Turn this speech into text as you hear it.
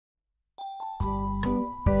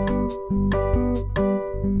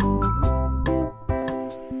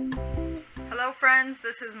friends,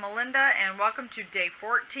 this is Melinda and welcome to day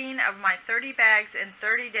 14 of my 30 bags in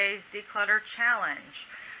 30 days declutter challenge.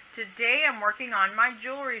 Today I'm working on my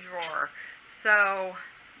jewelry drawer. So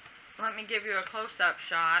let me give you a close-up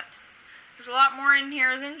shot. There's a lot more in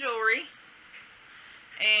here than jewelry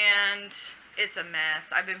and it's a mess.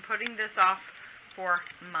 I've been putting this off for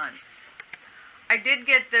months. I did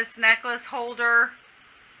get this necklace holder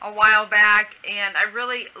a while back and I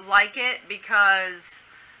really like it because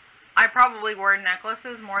I probably wear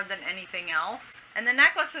necklaces more than anything else. And the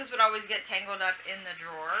necklaces would always get tangled up in the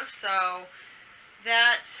drawer, so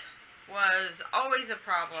that was always a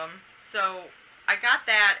problem. So I got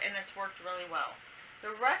that and it's worked really well.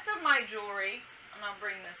 The rest of my jewelry, and I'll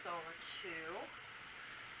bring this over too,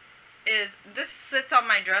 is this sits on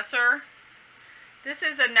my dresser. This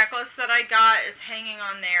is a necklace that I got, is hanging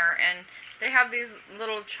on there, and they have these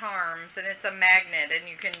little charms and it's a magnet and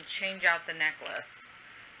you can change out the necklace.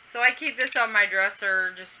 So I keep this on my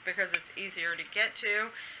dresser just because it's easier to get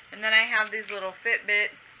to. And then I have these little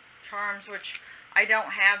Fitbit charms, which I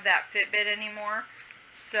don't have that Fitbit anymore.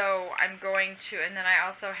 So I'm going to, and then I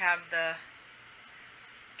also have the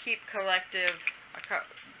Keep Collective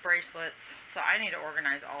bracelets. So I need to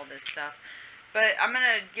organize all this stuff. But I'm going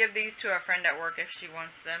to give these to a friend at work if she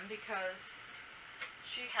wants them, because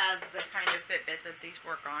she has the kind of Fitbit that these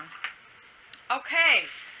work on.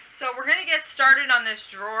 Okay. So we're going to get started on this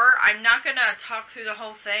drawer. I'm not going to talk through the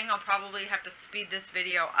whole thing. I'll probably have to speed this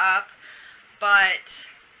video up. But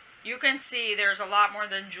you can see there's a lot more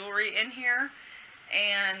than jewelry in here.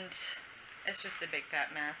 And it's just a big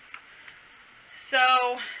fat mess.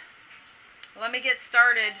 So let me get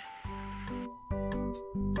started.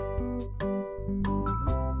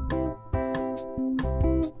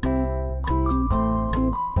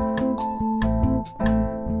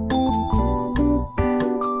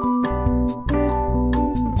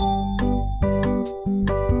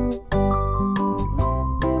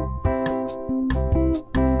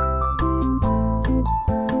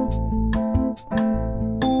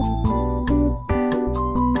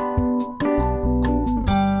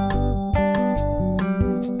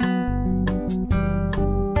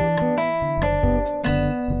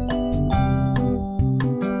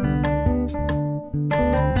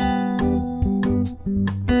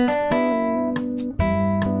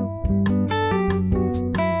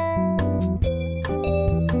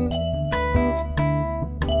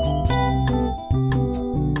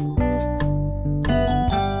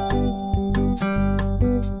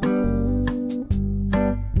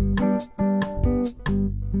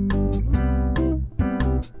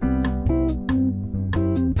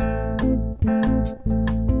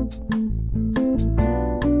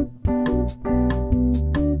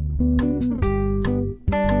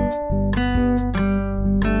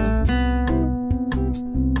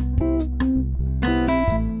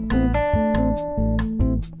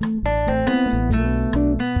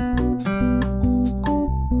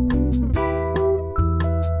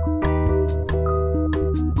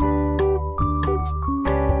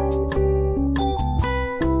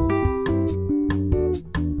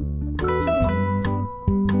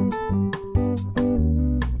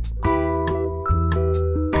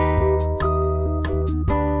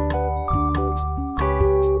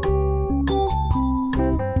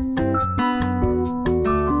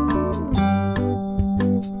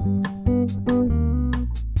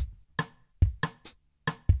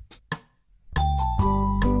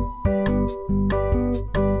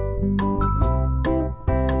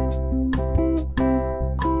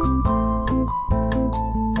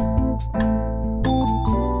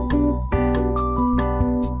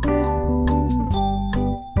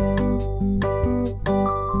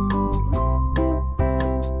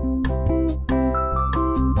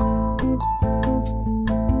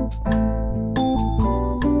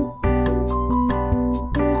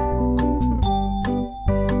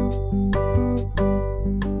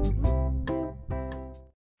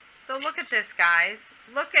 Guys,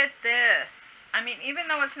 look at this. I mean, even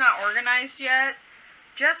though it's not organized yet,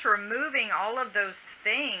 just removing all of those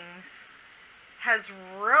things has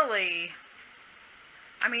really,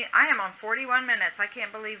 I mean, I am on 41 minutes. I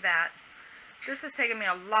can't believe that. This has taken me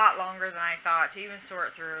a lot longer than I thought to even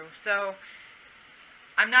sort through. So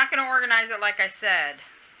I'm not going to organize it like I said,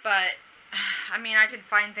 but I mean, I can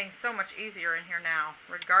find things so much easier in here now,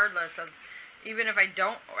 regardless of, even if I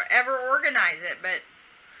don't ever organize it. But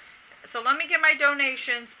so let me get my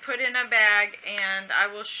donations put in a bag and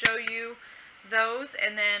I will show you those,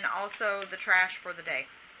 and then also the trash for the day.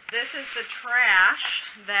 This is the trash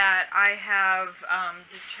that I have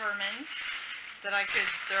determined that I could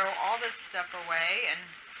throw all this stuff away and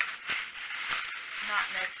not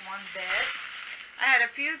miss one bit. I had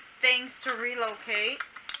a few things to relocate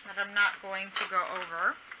that I'm not going to go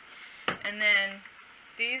over. And then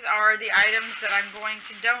these are the items that I'm going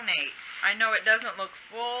to donate. I know it doesn't look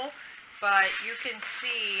full, but you can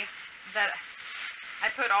see that I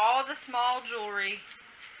put all the small jewelry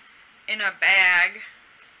in a bag,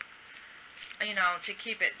 you know, to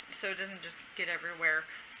keep it so it doesn't just get everywhere.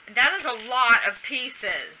 And that is a lot of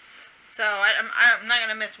pieces. So I'm not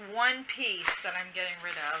going to miss one piece that I'm getting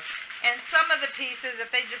rid of. And some of the pieces,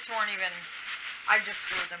 if they just weren't even, I just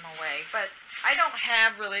threw them away. But I don't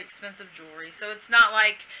have really expensive jewelry, so it's not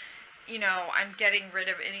like, you know, I'm getting rid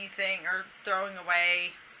of anything or throwing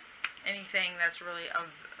away anything that's really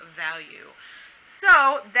of value.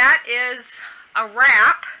 So that is a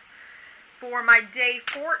wrap for my day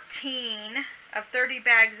 14 of 30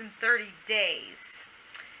 bags in 30 days.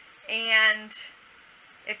 And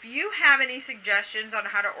if you have any suggestions on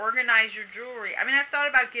how to organize your jewelry, I mean, I've thought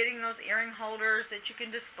about getting those earring holders that you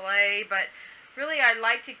can display, but really I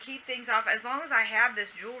like to keep things off. As long as I have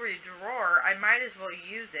this jewelry drawer, I might as well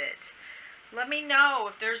use it. Let me know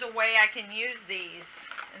if there's a way I can use these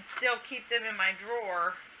and still keep them in my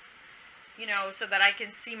drawer, you know, so that I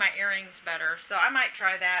can see my earrings better. So I might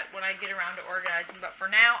try that when I get around to organizing. But for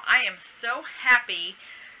now, I am so happy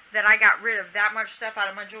that I got rid of that much stuff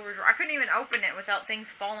out of my jewelry drawer. I couldn't even open it without things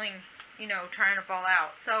falling, you know, trying to fall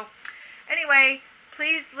out. So anyway,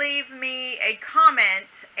 please leave me a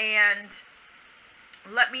comment and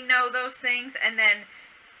let me know those things, and then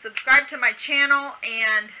subscribe to my channel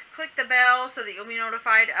and click the bell so that you'll be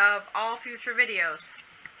notified of all future videos.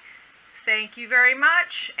 Thank you very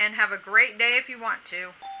much, and have a great day if you want to.